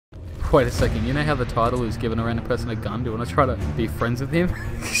Wait a second, you know how the title is giving a random person a gun? Do you want to try to be friends with him?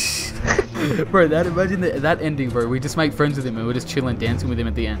 Bro, imagine that ending, bro. We just make friends with him and we're just chilling, dancing with him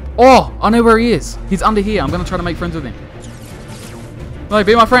at the end. Oh, I know where he is. He's under here. I'm going to try to make friends with him. No,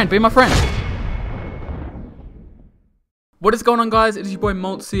 be my friend, be my friend. What is going on, guys? It is your boy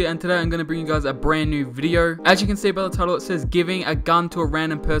Maltz here, and today I'm going to bring you guys a brand new video. As you can see by the title, it says giving a gun to a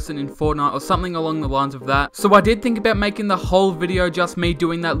random person in Fortnite or something along the lines of that. So I did think about making the whole video just me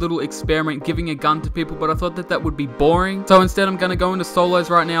doing that little experiment, giving a gun to people, but I thought that would be boring. So instead I'm going to go into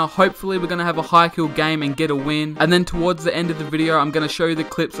solos right now. Hopefully we're going to have a high kill game and get a win. And then towards the end of the video, I'm going to show you the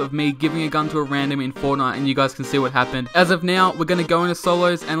clips of me giving a gun to a random in Fortnite and you guys can see what happened. As of now, we're going to go into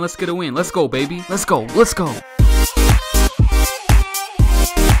solos and let's get a win. Let's go, baby. Let's go. Let's go.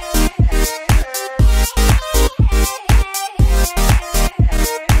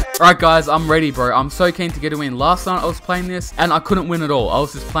 Alright guys, I'm ready, bro. I'm so keen to get a win. Last night I was playing this and I couldn't win at all. I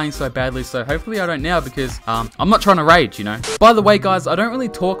was just playing so badly, so hopefully I don't now because I'm not trying to rage, you know. By the way guys, I don't really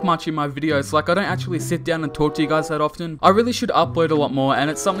talk much in my videos. Like, I don't actually sit down and talk to you guys that often. I really should upload a lot more and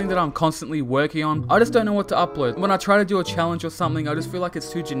it's something that I'm constantly working on. I just don't know what to upload. When I try to do a challenge or something, I just feel like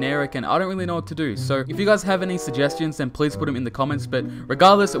it's too generic and I don't really know what to do. So if you guys have any suggestions, then please put them in the comments. But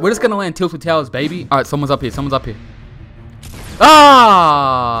regardless, we're just gonna land Tilted Towers, baby. Alright, someone's up here. Someone's up here.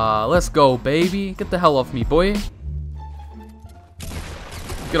 Ah, let's go, baby. Get the hell off me, boy.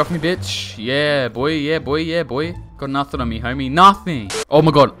 Get off me, bitch. Yeah, boy. Yeah, boy. Yeah, boy. Got nothing on me, homie. Nothing. Oh my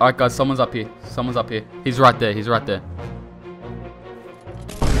god. Alright, guys. Someone's up here. Someone's up here. He's right there. He's right there.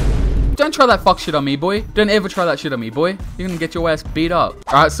 Don't try that fuck shit on me, boy. Don't ever try that shit on me, boy. You're gonna get your ass beat up.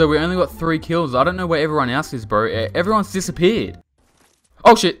 Alright, so we only got 3 kills. I don't know where everyone else is, bro. Everyone's disappeared.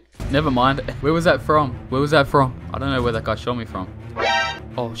 Oh, shit. Never mind. Where was that from? Where was that from? I don't know where that guy shot me from.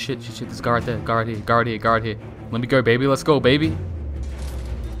 Oh, shit. This guy right there. Guy right here. Guy right here. Guy right here. Let me go, baby. Let's go, baby.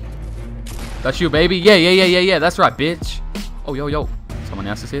 That's you, baby. Yeah. That's right, bitch. Oh, yo. Someone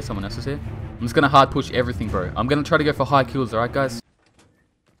else is here. Someone else is here. I'm just going to hard push everything, bro. I'm going to try to go for high kills, alright, guys?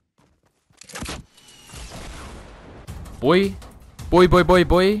 Boy.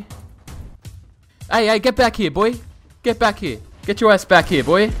 Hey, get back here, boy. Get back here. Get your ass back here,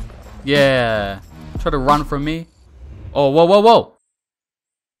 boy. Yeah. Try to run from me. Oh, whoa.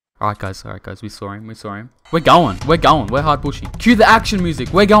 Alright, guys. We saw him. We're going. We're hard pushing. Cue the action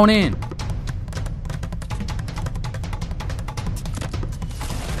music. We're going in.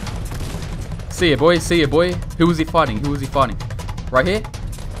 See ya, boy. Who was he fighting? Right here?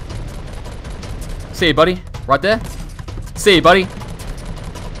 See ya, buddy. Right there? See ya, buddy.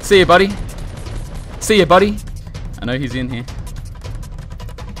 I know he's in here.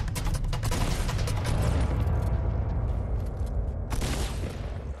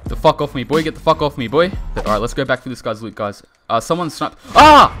 The fuck off me, boy. Get the fuck off me, boy. Alright, let's go back for this guy's loot, guys. Someone sniped.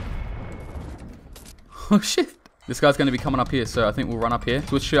 Ah! Oh, shit. This guy's going to be coming up here, so I think we'll run up here.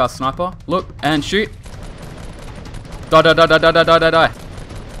 Switch to our sniper. Look, and shoot. Die.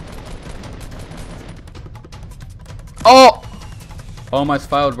 Oh! Almost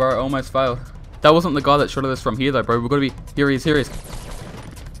failed, bro. Almost failed. That wasn't the guy that shot at us from here, though, bro. We've got to be... Here he is.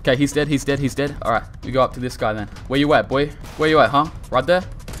 Okay, he's dead. Alright, we go up to this guy, then. Where you at, boy? Where you at, huh? Right there?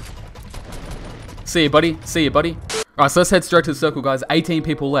 See you, buddy. Alright, so let's head straight to the circle, guys. 18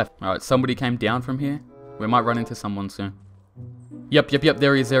 people left. Alright, somebody came down from here. We might run into someone soon. Yep.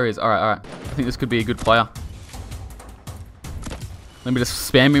 There he is. Alright. I think this could be a good player. Let me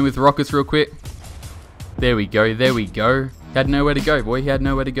just spam him with rockets real quick. There we go. He had nowhere to go, boy.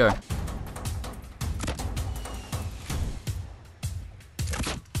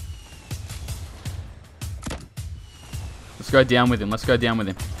 Let's go down with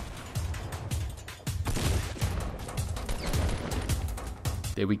him.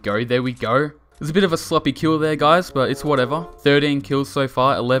 There we go. There's a bit of a sloppy kill there, guys, but it's whatever. 13 kills so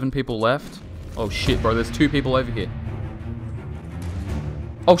far, 11 people left. Oh shit, bro, there's 2 people over here.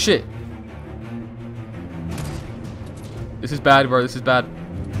 Oh shit. This is bad, bro,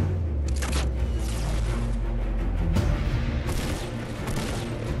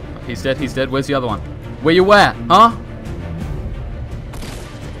 He's dead. Where's the other one? Where you at, huh?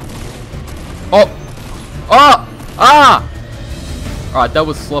 Alright, that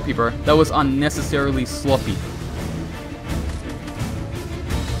was sloppy, bro. That was unnecessarily sloppy.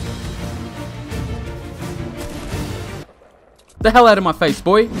 The hell out of my face,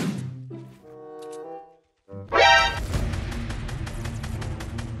 boy.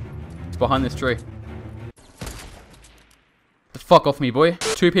 It's behind this tree. The fuck off me, boy.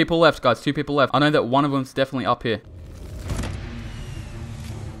 2 people left, guys. 2 people left. I know that one of them's definitely up here.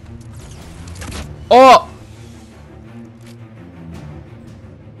 Oh!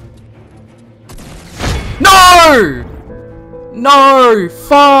 No! No!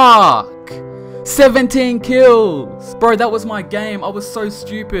 Fuck! 17 kills! Bro, that was my game. I was so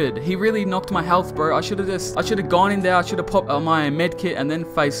stupid. He really knocked my health, bro. I should have gone in there. I should have popped my med kit and then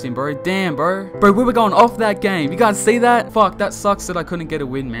faced him, bro. Damn, bro. Bro, we were going off that game. You guys see that? Fuck, that sucks that I couldn't get a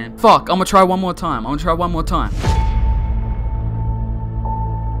win, man. Fuck, I'm gonna try one more time. I'm gonna try one more time.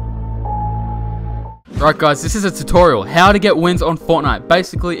 Right guys, this is a tutorial, how to get wins on Fortnite.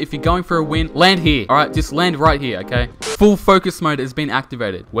 Basically, if you're going for a win, land here, alright? Just land right here, okay? Full focus mode has been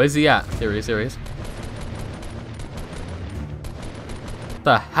activated. Where's he at? There he is, there he is.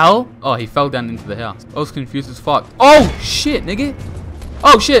 The hell? Oh, he fell down into the house. I was confused as fuck. Oh, shit, nigga.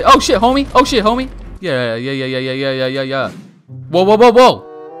 Oh, shit, homie. Oh, shit, homie. Yeah. Whoa, whoa, whoa,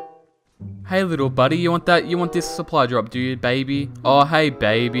 whoa. Hey, little buddy, you want that? You want this supply drop, dude, baby? Oh, hey,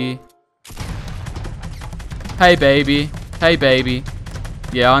 baby. Hey baby, hey baby.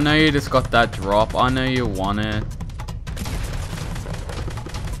 Yeah, I know you just got that drop. I know you want it.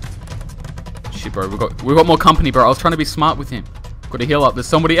 Shit, bro, we got more company, bro. I was trying to be smart with him. Got to heal up. There's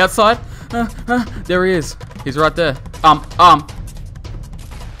somebody outside. There he is. He's right there. Pop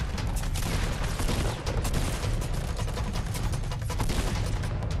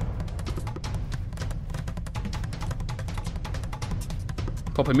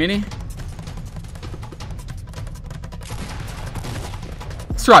a mini.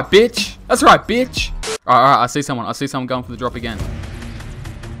 That's right, bitch. That's right, bitch. Alright, I see someone. I see someone going for the drop again.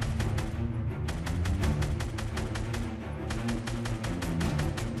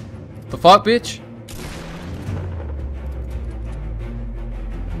 The fuck, bitch?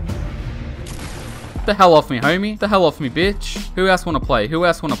 The hell off me, homie. The hell off me, bitch. Who else want to play? Who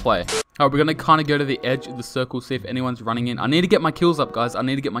else want to play? Alright, we're going to kind of go to the edge of the circle, see if anyone's running in. I need to get my kills up, guys. I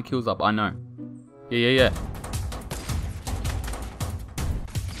need to get my kills up. I know. Yeah.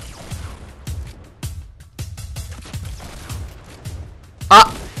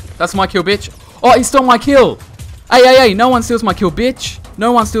 Ah, that's my kill, bitch. Oh, he stole my kill. Hey, no one steals my kill, bitch.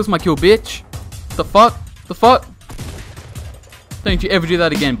 No one steals my kill, bitch. The fuck? The fuck? Don't you ever do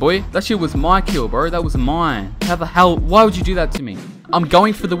that again, boy. That shit was my kill, bro. That was mine. How the hell? Why would you do that to me? I'm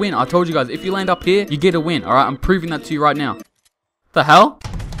going for the win. I told you guys, if you land up here, you get a win. Alright, I'm proving that to you right now. The hell?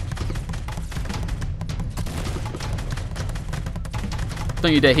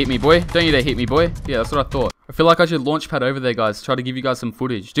 Don't you dare hit me, boy. Don't you dare hit me, boy. Yeah, that's what I thought. I feel like I should launch pad over there, guys. Try to give you guys some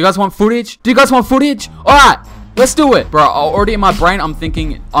footage. Do you guys want footage? Do you guys want footage? Alright, let's do it. Bro, already in my brain, I'm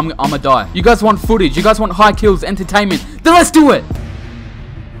thinking I'm gonna die. You guys want footage? You guys want high kills, entertainment? Then let's do it.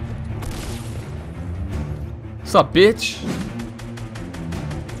 What's up, bitch?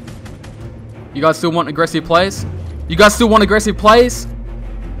 You guys still want aggressive plays? You guys still want aggressive plays?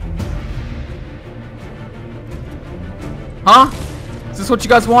 Huh? Is this what you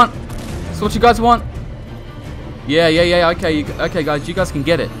guys want? Is this what you guys want? Yeah. Okay, guys, you guys can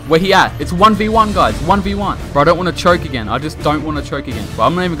get it. Where he at? It's 1v1, guys. 1v1. Bro, I don't want to choke again. I just don't want to choke again. But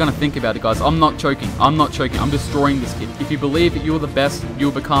I'm not even going to think about it, guys. I'm not choking. I'm destroying this kid. If you believe that you're the best,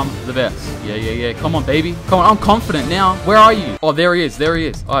 you'll become the best. Yeah. Come on, baby. Come on, I'm confident now. Where are you? Oh, there he is.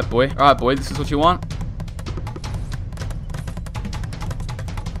 Alright, boy. This is what you want.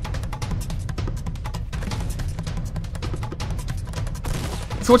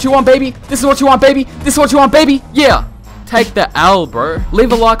 This is what you want, baby. This is what you want, baby. This is what you want, baby. Yeah. Take the L, bro.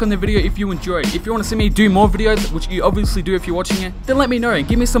 Leave a like on the video if you enjoyed. If you want to see me do more videos, which you obviously do if you're watching it, then let me know and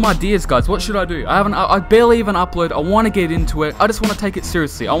give me some ideas, guys. What should I do? I barely even upload. I want to get into it. I just want to take it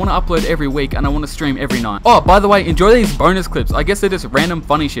seriously. I want to upload every week and I want to stream every night. Oh, by the way, enjoy these bonus clips. I guess they're just random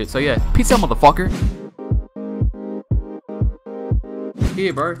funny shit. So yeah, peace out, motherfucker.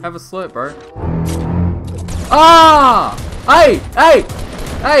 Here, bro. Have a slurp, bro. Ah! Hey!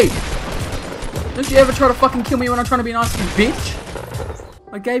 Don't you ever try to fucking kill me when I'm trying to be nice to you,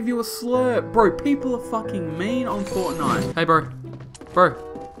 bitch? I gave you a slurp. Bro, people are fucking mean on Fortnite. Hey, bro. Bro.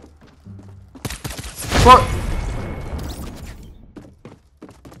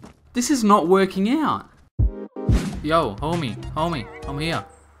 This is not working out. Yo, homie, I'm here.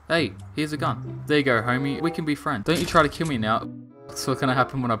 Hey, here's a gun. There you go, homie. We can be friends. Don't you try to kill me now. That's what's gonna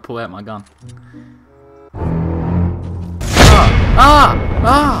happen when I pull out my gun.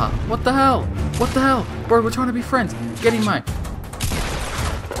 What the hell? What the hell? Bro, we're trying to be friends. Get him, mate.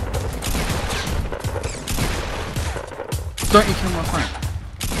 Don't you kill my friend.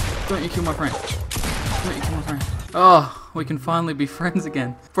 Don't you kill my friend. Don't you kill my friend. Oh, we can finally be friends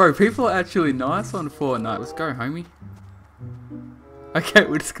again. Bro, people are actually nice on Fortnite. Let's go, homie. Okay,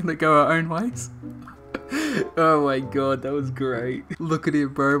 we're just gonna go our own ways. Oh my god, that was great. Look at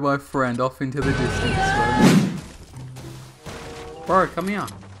him, bro, my friend, off into the distance, bro. Bro, come here.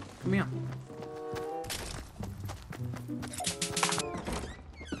 Come here.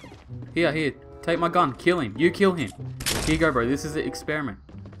 Here. Take my gun. Kill him. You kill him. Here you go, bro. This is the experiment.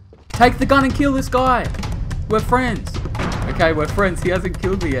 Take the gun and kill this guy. We're friends. Okay, we're friends. He hasn't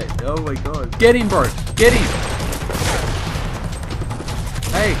killed me yet. Oh my god. Get him, bro. Get him.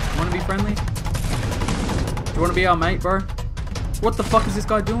 Hey, wanna be friendly? Do you wanna be our mate, bro? What the fuck is this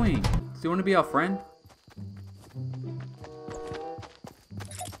guy doing? Do you wanna be our friend?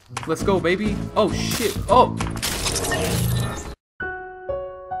 Let's go, baby. Oh shit. Oh.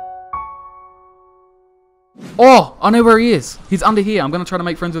 Oh, I know where he is. He's under here. I'm gonna try to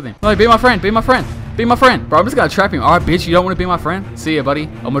make friends with him. No, be my friend. Be my friend. Be my friend. Bro, I'm just gonna trap him. Alright, bitch. You don't want to be my friend? See ya, buddy.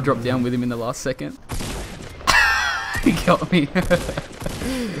 I'm gonna drop down with him in the last second. He got me.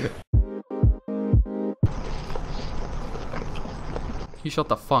 He shut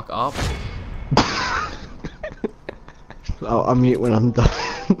the fuck up. I'll mute when I'm done.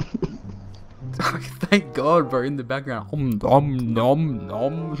 Thank God, bro. In the background. Nom nom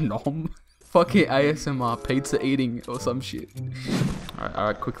nom nom. Fucking ASMR pizza eating or some shit.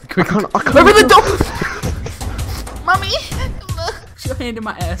 Alright, quickly. Open the door! Mummy! Put your hand in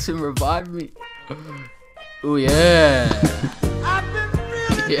my ass and revive me. Oh yeah.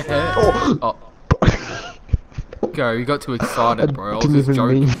 Yeah. Oh. Go, you got too excited, bro. I was just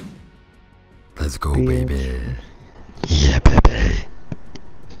joking. Let's go, baby. Yeah, baby.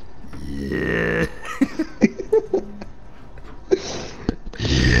 Yeah.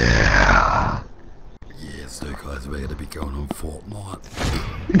 Yeah. Yeah, so guys, we're gonna be going on Fortnite.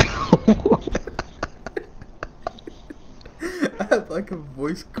 I had like a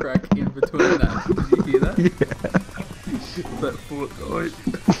voice crack in between that. Did you hear that? Yeah. That Fortnite.